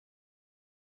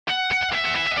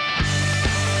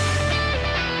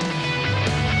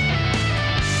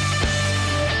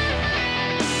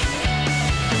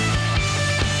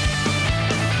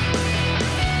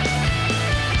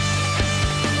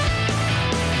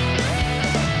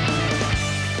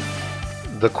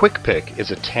The Quick Pick is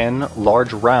a 10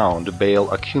 large round bale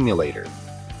accumulator.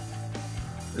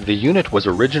 The unit was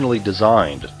originally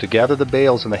designed to gather the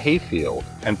bales in the hayfield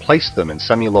and place them in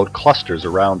semi-load clusters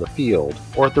around the field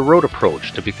or at the road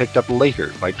approach to be picked up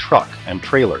later by truck and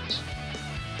trailers.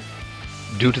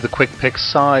 Due to the Quick Pick's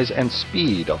size and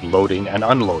speed of loading and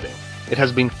unloading, it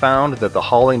has been found that the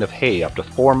hauling of hay up to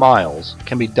 4 miles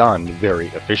can be done very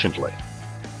efficiently.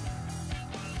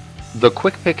 The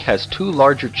Quick Pick has 2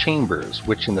 larger chambers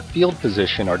which in the field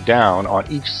position are down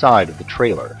on each side of the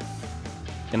trailer.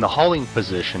 In the hauling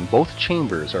position, both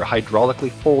chambers are hydraulically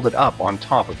folded up on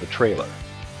top of the trailer.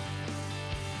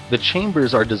 The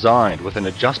chambers are designed with an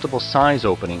adjustable size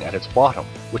opening at its bottom,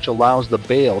 which allows the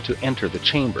bale to enter the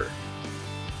chamber.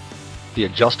 The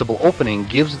adjustable opening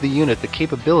gives the unit the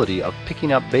capability of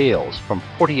picking up bales from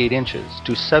 48 inches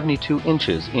to 72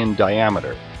 inches in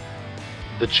diameter.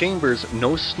 The chamber's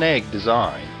no-snag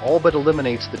design all but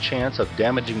eliminates the chance of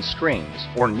damaging strings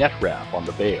or net wrap on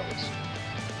the bales.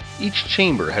 Each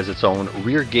chamber has its own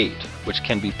rear gate, which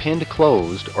can be pinned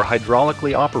closed or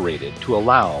hydraulically operated to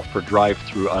allow for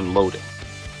drive-through unloading.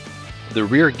 The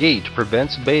rear gate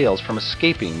prevents bales from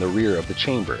escaping the rear of the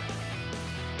chamber.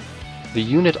 The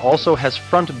unit also has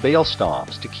front bale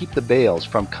stops to keep the bales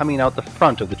from coming out the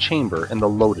front of the chamber in the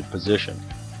loaded position.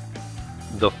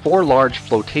 The 4 large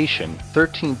flotation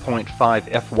 13.5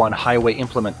 F1 highway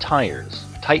implement tires,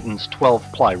 Titan's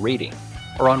 12-ply rating,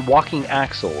 are on walking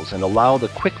axles and allow the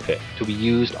Quick Pick to be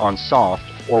used on soft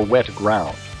or wet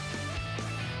ground.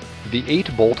 The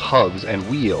 8-bolt hubs and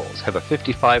wheels have a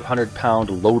 5,500-pound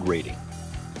load rating.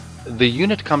 The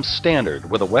unit comes standard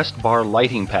with a West Bar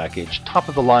lighting package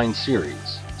top-of-the-line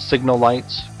series, signal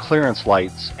lights, clearance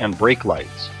lights, and brake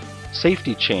lights,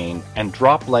 safety chain, and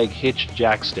drop leg hitch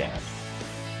jack stand.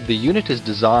 The unit is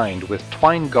designed with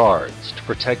twine guards to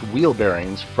protect wheel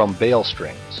bearings from bale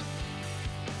strings.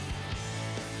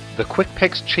 The Quick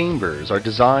Pick's chambers are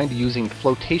designed using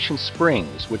flotation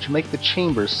springs which make the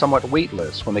chambers somewhat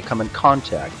weightless when they come in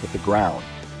contact with the ground.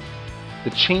 The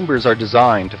chambers are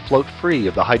designed to float free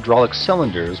of the hydraulic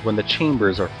cylinders when the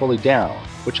chambers are fully down,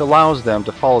 which allows them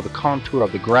to follow the contour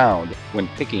of the ground when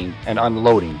picking and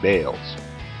unloading bales.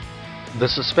 The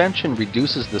suspension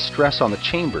reduces the stress on the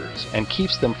chambers and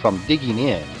keeps them from digging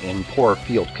in poor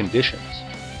field conditions.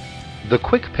 The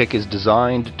Quick Pick is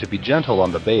designed to be gentle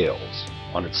on the bales,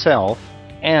 on itself,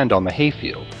 and on the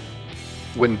hayfield.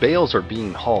 When bales are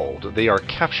being hauled, they are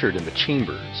captured in the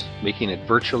chambers, making it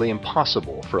virtually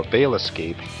impossible for a bale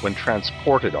escape when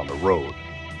transported on the road.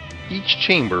 Each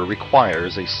chamber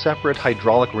requires a separate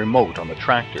hydraulic remote on the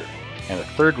tractor, and a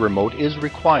third remote is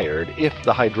required if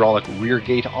the hydraulic rear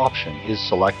gate option is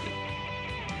selected.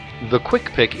 The Quick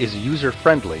Pick is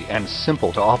user-friendly and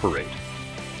simple to operate.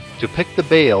 To pick the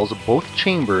bales, both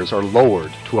chambers are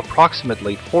lowered to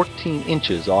approximately 14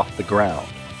 inches off the ground.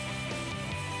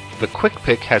 The Quick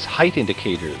Pick has height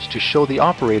indicators to show the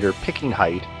operator picking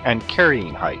height and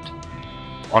carrying height.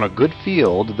 On a good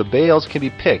field, the bales can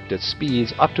be picked at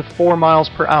speeds up to 4 miles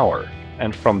per hour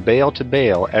and from bale to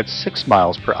bale at 6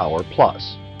 miles per hour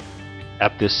plus.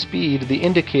 At this speed, the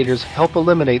indicators help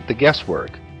eliminate the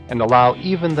guesswork and allow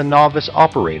even the novice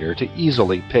operator to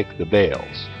easily pick the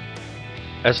bales.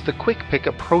 As the Quick Pick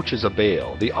approaches a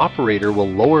bale, the operator will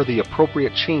lower the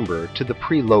appropriate chamber to the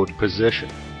preload position.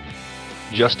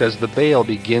 Just as the bale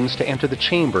begins to enter the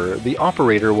chamber, the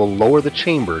operator will lower the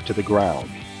chamber to the ground.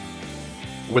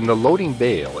 When the loading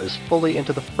bale is fully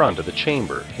into the front of the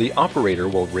chamber, the operator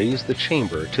will raise the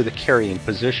chamber to the carrying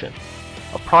position,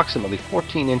 approximately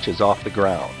 14 inches off the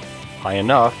ground, high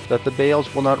enough that the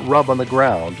bales will not rub on the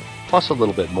ground, plus a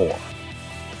little bit more.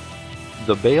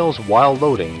 The bales while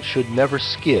loading should never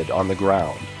skid on the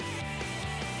ground.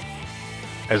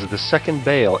 As the second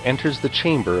bale enters the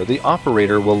chamber, the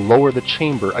operator will lower the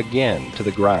chamber again to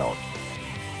the ground.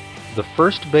 The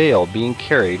first bale being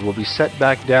carried will be set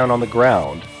back down on the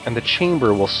ground, and the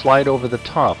chamber will slide over the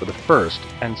top of the first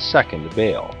and second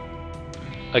bale.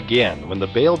 Again, when the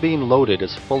bale being loaded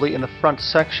is fully in the front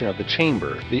section of the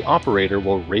chamber, the operator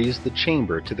will raise the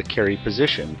chamber to the carry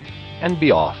position and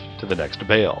be off to the next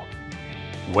bale.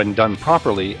 When done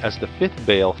properly, as the 5th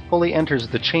bale fully enters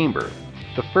the chamber,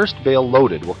 the first bale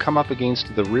loaded will come up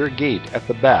against the rear gate at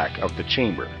the back of the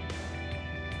chamber.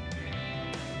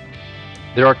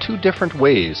 There are 2 different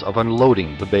ways of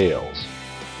unloading the bales.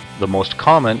 The most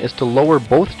common is to lower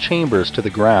both chambers to the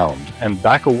ground and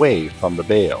back away from the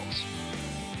bales.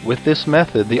 With this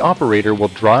method, the operator will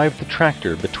drive the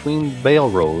tractor between bale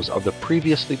rows of the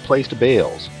previously placed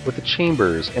bales with the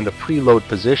chambers in the preload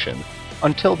position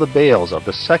until the bales of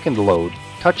the second load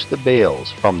touch the bales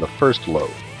from the first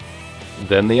load.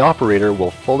 Then the operator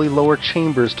will fully lower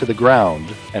chambers to the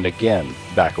ground and again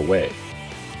back away.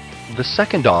 The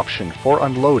second option for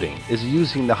unloading is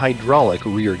using the hydraulic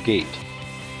rear gate.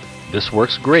 This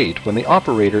works great when the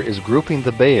operator is grouping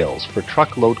the bales for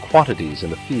truckload quantities in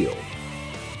the field.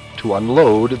 To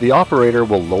unload, the operator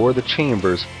will lower the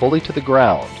chambers fully to the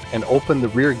ground and open the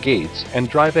rear gates and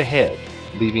drive ahead,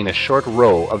 leaving a short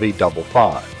row of a double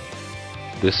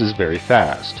 5. This is very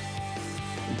fast.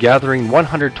 Gathering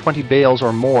 120 bales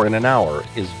or more in an hour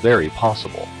is very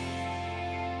possible.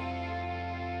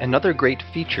 Another great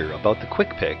feature about the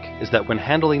Quick Pick is that when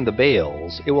handling the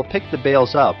bales, it will pick the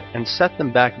bales up and set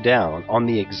them back down on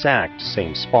the exact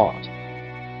same spot.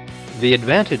 The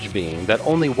advantage being that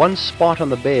only one spot on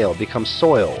the bale becomes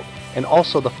soiled, and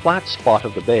also the flat spot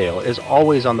of the bale is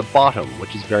always on the bottom,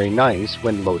 which is very nice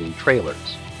when loading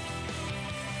trailers.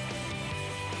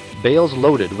 Bales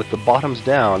loaded with the bottoms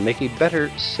down make a better,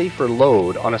 safer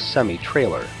load on a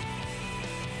semi-trailer.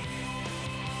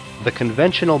 The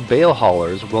conventional bale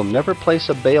haulers will never place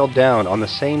a bale down on the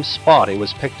same spot it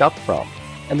was picked up from,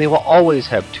 and they will always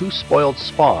have 2 spoiled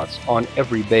spots on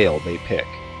every bale they pick.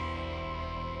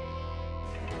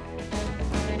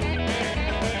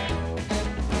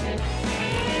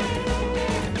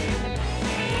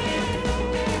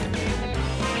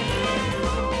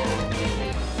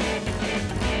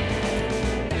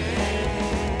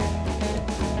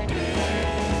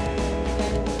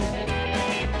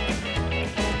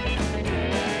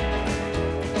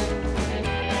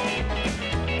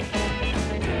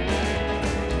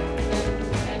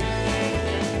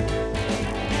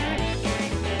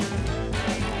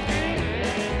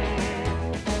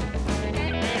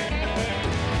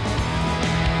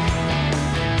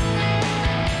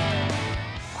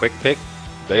 Quick Pick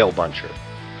Bale Buncher.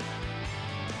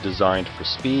 Designed for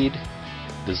speed,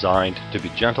 designed to be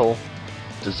gentle,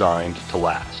 designed to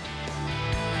last.